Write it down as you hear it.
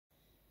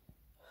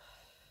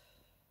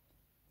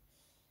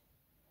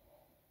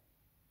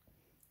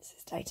This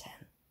is day 10.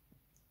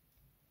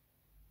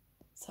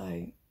 So,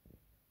 I'm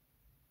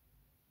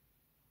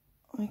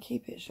going to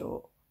keep it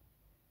short.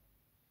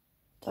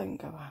 Don't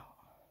go out.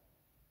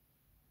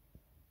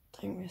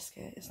 Don't risk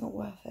it. It's not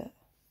worth it.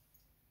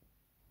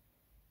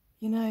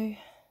 You know,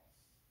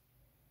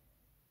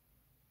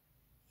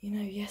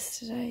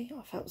 yesterday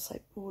I felt so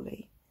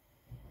poorly.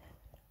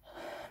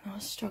 And I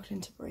was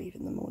struggling to breathe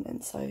in the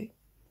morning, so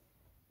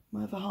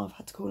my other half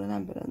had to call an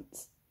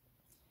ambulance.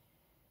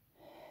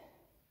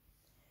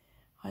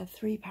 I had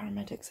 3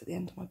 paramedics at the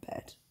end of my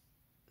bed,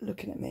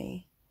 looking at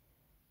me,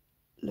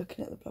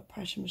 looking at the blood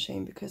pressure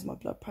machine because my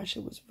blood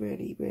pressure was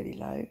really, really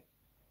low.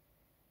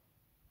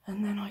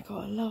 And then I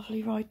got a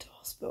lovely ride to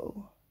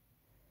hospital.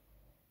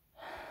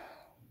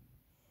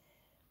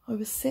 I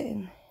was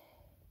sitting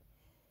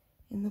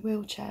in the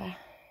wheelchair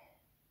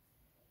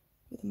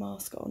with a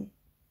mask on,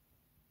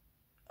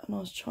 and I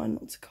was trying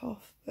not to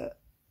cough, but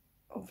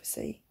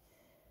obviously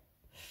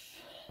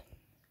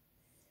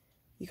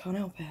you can't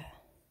help it.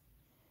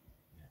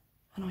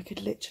 And I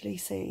could literally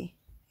see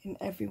in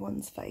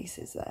everyone's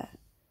faces there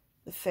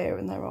the fear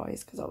in their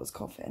eyes because I was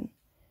coughing.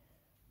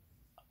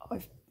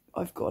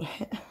 I've got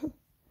it.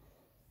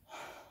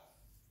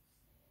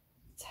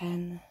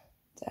 10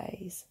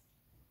 days.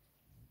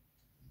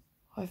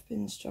 I've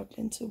been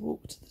struggling to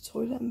walk to the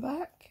toilet and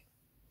back.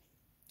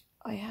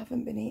 I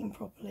haven't been eating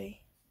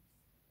properly.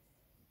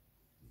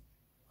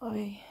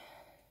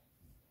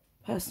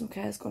 Personal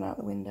care's gone out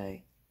the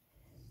window.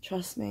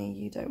 Trust me,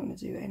 you don't want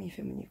to do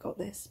anything when you've got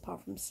this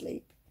apart from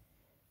sleep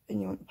and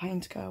you want the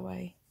pain to go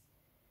away.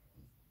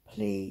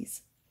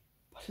 Please,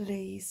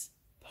 please,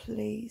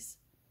 please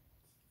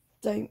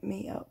don't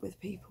meet up with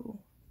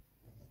people.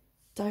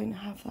 Don't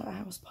have that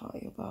house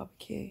party or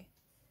barbecue.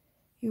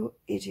 You're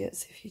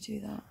idiots if you do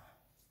that.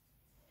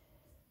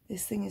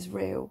 This thing is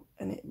real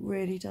and it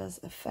really does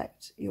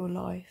affect your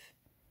life.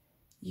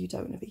 You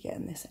don't want to be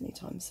getting this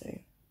anytime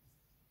soon.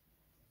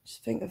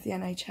 Just think of the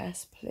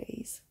NHS,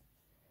 please.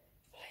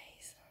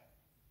 Please.